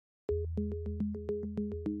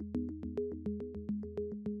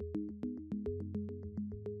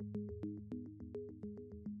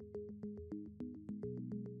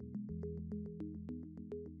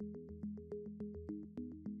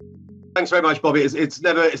Thanks very much, Bobby. It's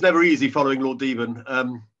never easy following Lord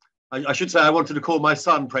Deben. I should say I wanted to call my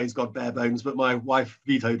son, praise God, bare bones, but my wife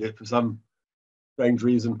vetoed it for some strange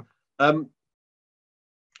reason. I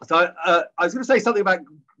was going to say something about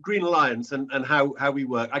Green Alliance and how we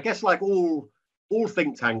work. I guess like all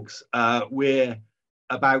think tanks, we're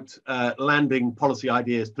about landing policy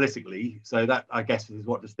ideas politically. So that, I guess, is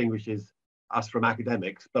what distinguishes us from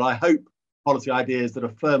academics. But I hope policy ideas that are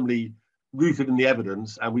firmly rooted in the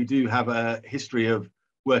evidence, and we do have a history of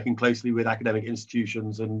working closely with academic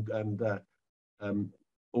institutions and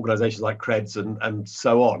organisations like CREDS and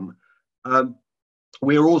so on.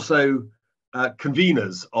 We're also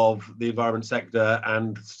conveners of the environment sector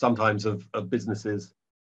and sometimes of businesses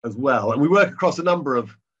as well. And we work across a number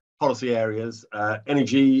of policy areas: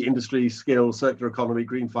 energy, industry, skills, circular economy,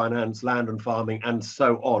 green finance, land and farming, and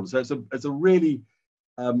so on. So it's a really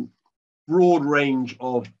broad range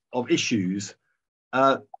of issues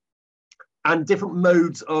and different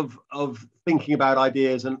modes of thinking about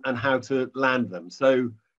ideas and how to land them.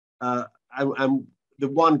 So and the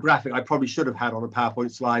one graphic I probably should have had on a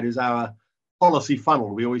PowerPoint slide is our policy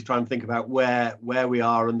funnel. We always try and think about where we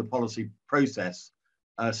are in the policy process,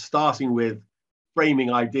 starting with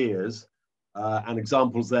framing ideas, and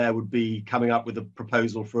examples there would be coming up with a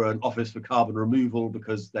proposal for an office for carbon removal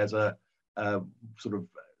because there's a sort of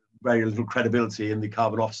very little credibility in the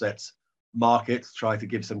carbon offsets market, try to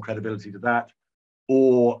give some credibility to that,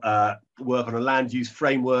 or work on a land use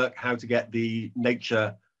framework, how to get the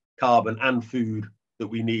nature, carbon and food that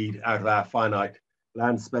we need out of our finite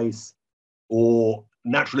land space, or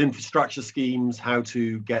natural infrastructure schemes, how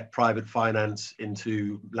to get private finance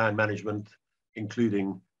into land management,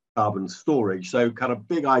 including carbon storage. So kind of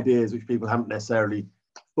big ideas which people haven't necessarily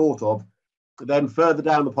thought of. But then further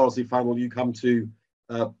down the policy funnel, you come to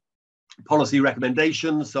policy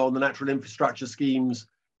recommendations. So on the natural infrastructure schemes,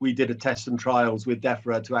 we did a test and trials with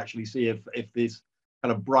DEFRA to actually see if this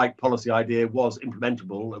kind of bright policy idea was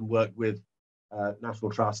implementable, and worked with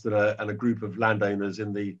National Trust and a group of landowners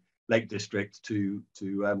in the Lake District to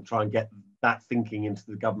try and get that thinking into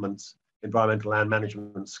the government's environmental land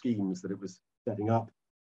management schemes that it was setting up.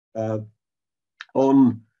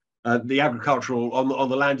 On the agricultural, on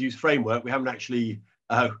the land use framework, we haven't actually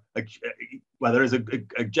well, there is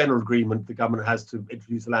a general agreement the government has to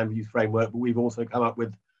introduce a land use framework, but we've also come up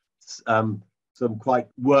with some quite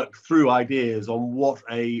worked through ideas on what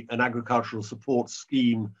an agricultural support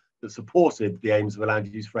scheme that supported the aims of a land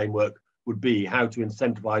use framework would be, how to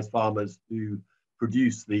incentivize farmers to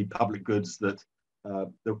produce the public goods that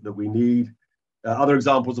we need. Other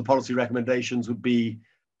examples of policy recommendations would be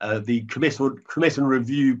the commit and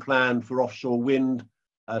review plan for offshore wind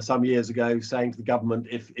some years ago, saying to the government,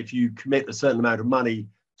 if you commit a certain amount of money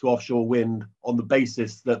to offshore wind on the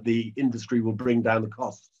basis that the industry will bring down the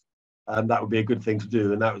costs, that would be a good thing to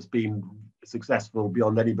do. And that has been successful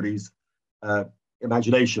beyond anybody's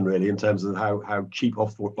imagination, really, in terms of how cheap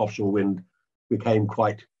offshore wind became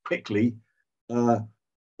quite quickly.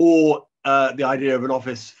 Or the idea of an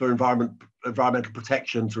office for environmental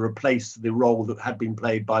protection to replace the role that had been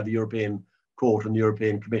played by the European Court and the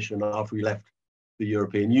European Commission after we left the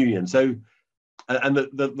European Union. So, and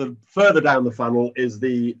the further down the funnel is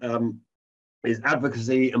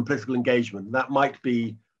advocacy and political engagement. That might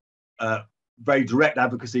be very direct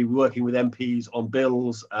advocacy, working with MPs on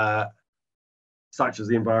bills such as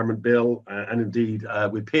the Environment Bill, and indeed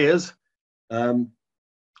with peers.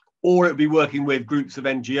 Or it would be working with groups of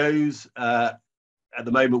NGOs. At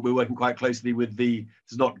the moment, we're working quite closely with this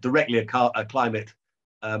is not directly a climate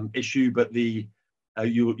issue, but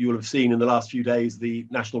you will have seen in the last few days, the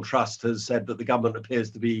National Trust has said that the government appears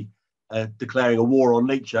to be declaring a war on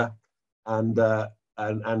nature, and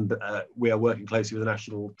we are working closely with the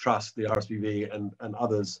National Trust, the RSPB, and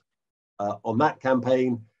others on that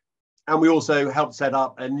campaign. And we also helped set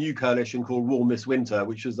up a new coalition called Warm This Winter,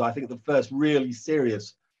 which was, I think, the first really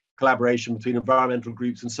serious collaboration between environmental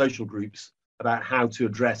groups and social groups about how to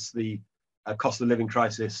address the cost of living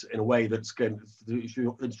crisis in a way that's going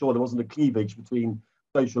to ensure there wasn't a cleavage between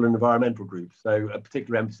social and environmental groups. So a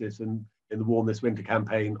particular emphasis in the Warm This Winter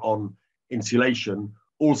campaign on insulation,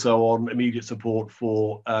 also on immediate support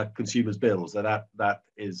for consumers' bills. So that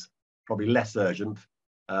is probably less urgent,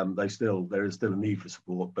 though there is still a need for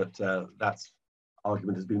support, but that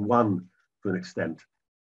argument has been won to an extent.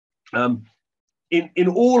 In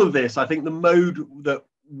all of this, I think the mode that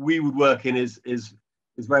we would work in is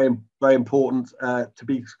very, very important to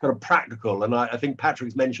be kind of practical. And I think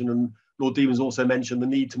Patrick's mentioned, and Lord Deben's also mentioned, the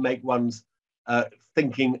need to make one's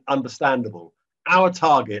thinking understandable. Our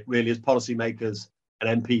target really is policymakers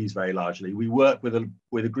and MPs very largely. We work with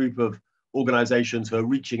a group of organisations who are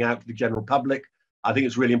reaching out to the general public. I think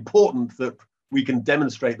it's really important that we can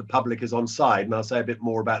demonstrate the public is on side, and I'll say a bit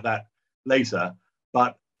more about that later.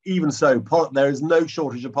 But even so, there is no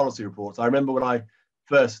shortage of policy reports. I remember when I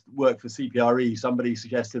first worked for CPRE, somebody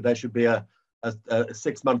suggested there should be a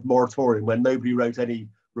 6-month moratorium when nobody wrote any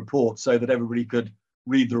reports so that everybody could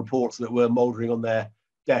read the reports that were mouldering on their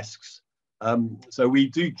desks. So we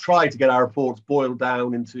do try to get our reports boiled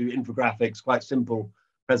down into infographics, quite simple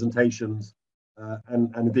presentations.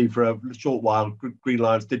 And indeed, for a short while, Green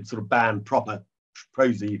Lions did sort of ban proper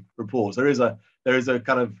prosy reports. There is a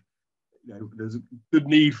kind of, there's a good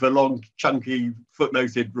need for long, chunky,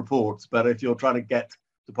 footnoted reports. But if you're trying to get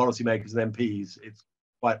to policymakers and MPs, it's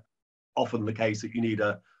quite often the case that you need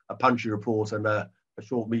a punchy report and a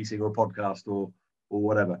short meeting or a podcast or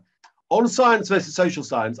whatever. On science versus social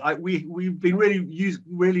science, we've been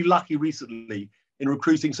really lucky recently in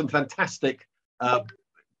recruiting some fantastic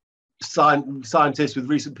scientists with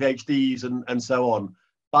recent PhDs and so on.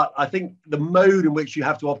 But I think the mode in which you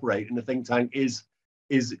have to operate in a think tank is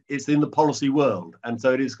it's in the policy world, and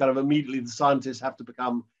so it is kind of immediately the scientists have to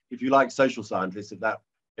become, if you like, social scientists, if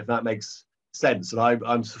that makes sense. And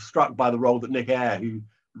I'm struck by the role that Nick Eyre, who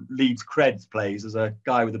leads CREDS, plays as a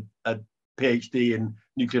guy with a PhD in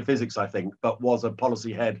nuclear physics, I think, but was a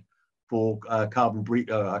policy head for carbon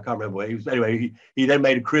breach. I can't remember where he was. Anyway, he then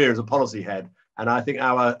made a career as a policy head, and I think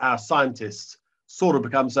our scientists sort of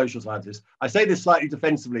become social scientists. I say this slightly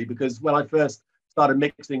defensively because when I first started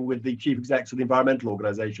mixing with the chief execs of the environmental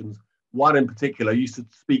organisations, one in particular used to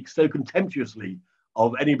speak so contemptuously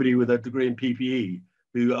of anybody with a degree in PPE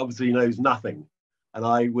who obviously knows nothing, and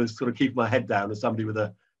I was sort of keeping my head down as somebody with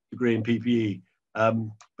a degree in PPE.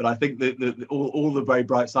 But I think that all the very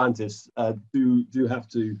bright scientists do have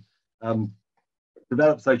to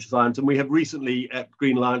develop social science, and we have recently at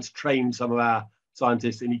Green Alliance trained some of our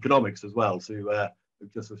scientists in economics as well, to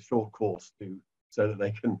just a short course so that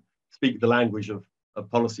they can speak the language of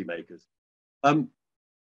policymakers.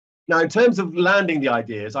 Now, in terms of landing the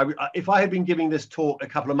ideas, if I had been giving this talk a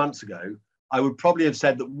couple of months ago, I would probably have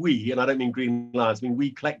said that we, and I don't mean Green Alliance, I mean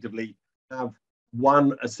we collectively have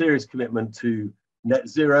won a serious commitment to net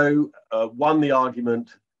zero, won the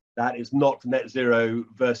argument that it's not net zero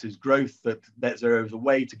versus growth, that net zero is a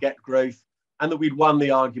way to get growth, and that we'd won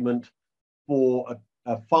the argument for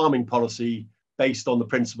a farming policy based on the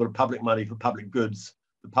principle of public money for public goods,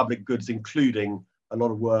 the public goods including a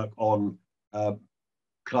lot of work on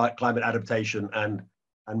climate adaptation and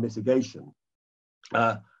mitigation.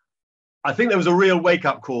 I think there was a real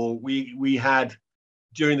wake-up call we had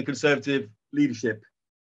during the Conservative leadership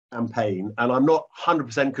campaign, and I'm not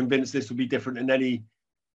 100% convinced this would be different in any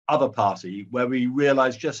other party, where we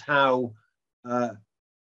realised just how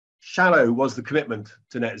shallow was the commitment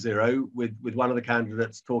to net zero, with one of the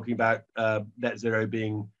candidates talking about net zero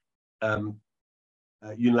being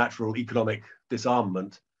unilateral economic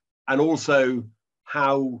disarmament, and also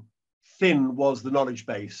how thin was the knowledge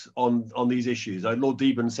base on these issues. Lord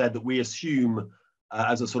Deben said that we assume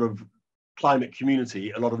as a sort of climate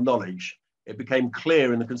community a lot of knowledge. It became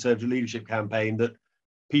clear in the Conservative leadership campaign that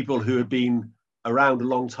people who had been around a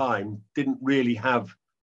long time didn't really have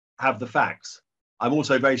the facts. I'm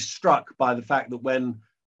also very struck by the fact that when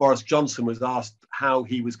Boris Johnson was asked how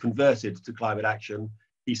he was converted to climate action,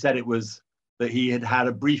 he said it was that he had had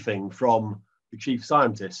a briefing from the chief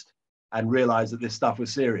scientist and realized that this stuff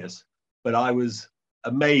was serious. But I was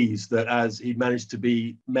amazed that as he'd managed to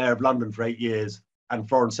be Mayor of London for 8 years and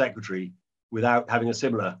Foreign Secretary without having a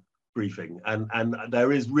similar briefing. And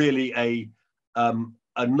there is really a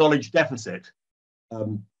knowledge deficit,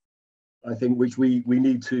 I think, which we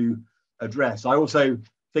need to address. I also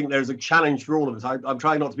think there's a challenge for all of us. I'm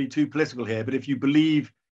trying not to be too political here, but if you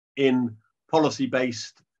believe in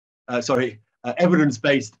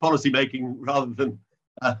evidence-based policy making rather than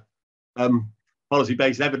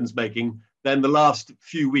policy-based evidence making, then the last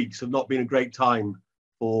few weeks have not been a great time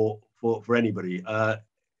for anybody.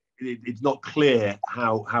 It's not clear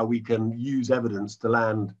how we can use evidence to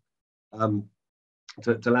land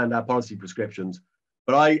our policy prescriptions.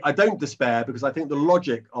 But I don't despair, because I think the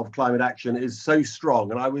logic of climate action is so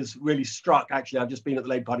strong. And I was really struck, actually, I've just been at the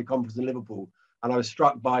Labour Party conference in Liverpool, and I was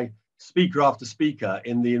struck by speaker after speaker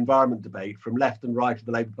in the environment debate, from left and right of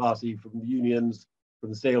the Labour Party, from the unions, from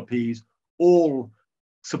the CLPs, all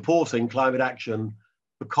supporting climate action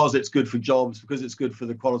because it's good for jobs, because it's good for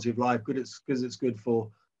the quality of life, because it's good for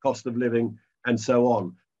cost of living, and so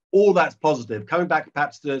on. All that's positive. Coming back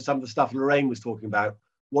perhaps to some of the stuff Lorraine was talking about,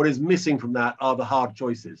 what is missing from that are the hard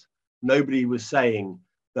choices. Nobody was saying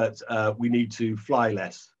that we need to fly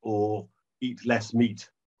less or eat less meat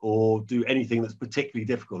or do anything that's particularly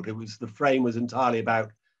difficult. The frame was entirely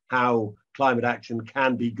about how climate action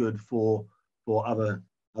can be good for other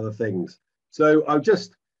things. So I'll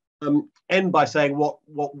just end by saying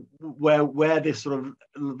where this sort of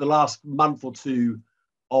the last month or two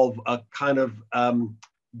of a kind of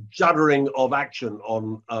juddering of action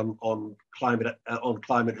on climate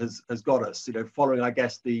has got us. Following, I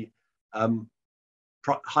guess, the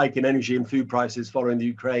hike in energy and food prices following the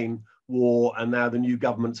Ukraine war, and now the new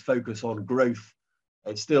government's focus on growth.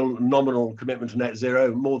 It's still nominal commitment to net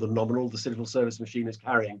zero, more than nominal. The civil service machine is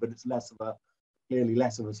carrying, but it's clearly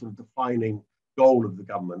less of a sort of defining goal of the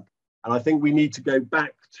government. And I think we need to go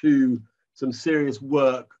back to some serious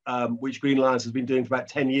work, which Green Alliance has been doing for about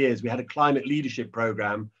 10 years. We had a climate leadership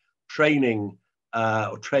program training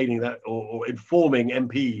or informing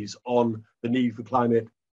MPs on the need for climate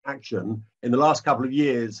action. In the last couple of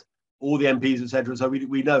years, all the MPs have said to us, "Oh,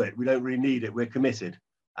 we know it, we don't really need it, we're committed."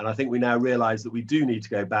 And I think we now realise that we do need to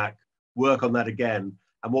go back, work on that again.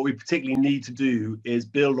 And what we particularly need to do is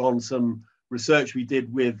build on some research we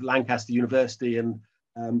did with Lancaster University and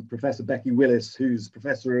Professor Becky Willis, who's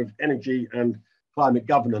Professor of Energy and Climate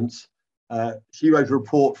Governance. She wrote a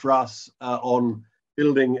report for us on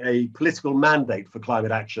building a political mandate for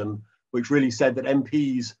climate action, which really said that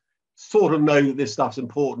MPs sort of know that this stuff's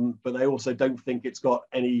important, but they also don't think it's got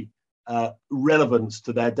any relevance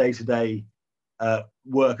to their day-to-day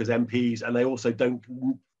work as MPs, and they also don't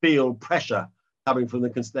feel pressure coming from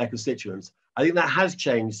their constituents. I think that has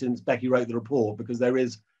changed since Becky wrote the report, because there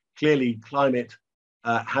is clearly climate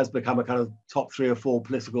has become a kind of top 3 or 4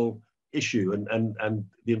 political issue, and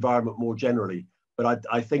the environment more generally. But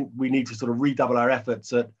I think we need to sort of redouble our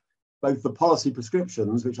efforts at both the policy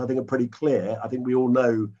prescriptions, which I think are pretty clear. I think we all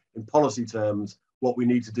know in policy terms what we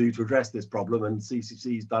need to do to address this problem, and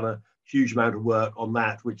CCC's done a huge amount of work on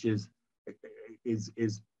that, which is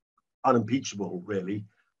unimpeachable, really.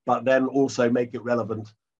 But then also make it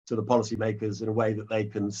relevant to the policymakers in a way that they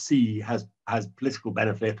can see has political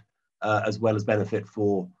benefit as well as benefit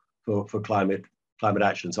for climate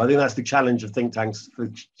action. So I think that's the challenge of think tanks,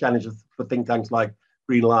 for think tanks like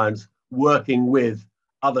Green Alliance, working with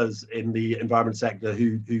others in the environment sector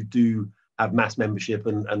who do have mass membership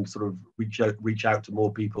and sort of reach out to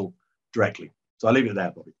more people directly. So I'll leave it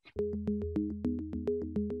there, Bobby.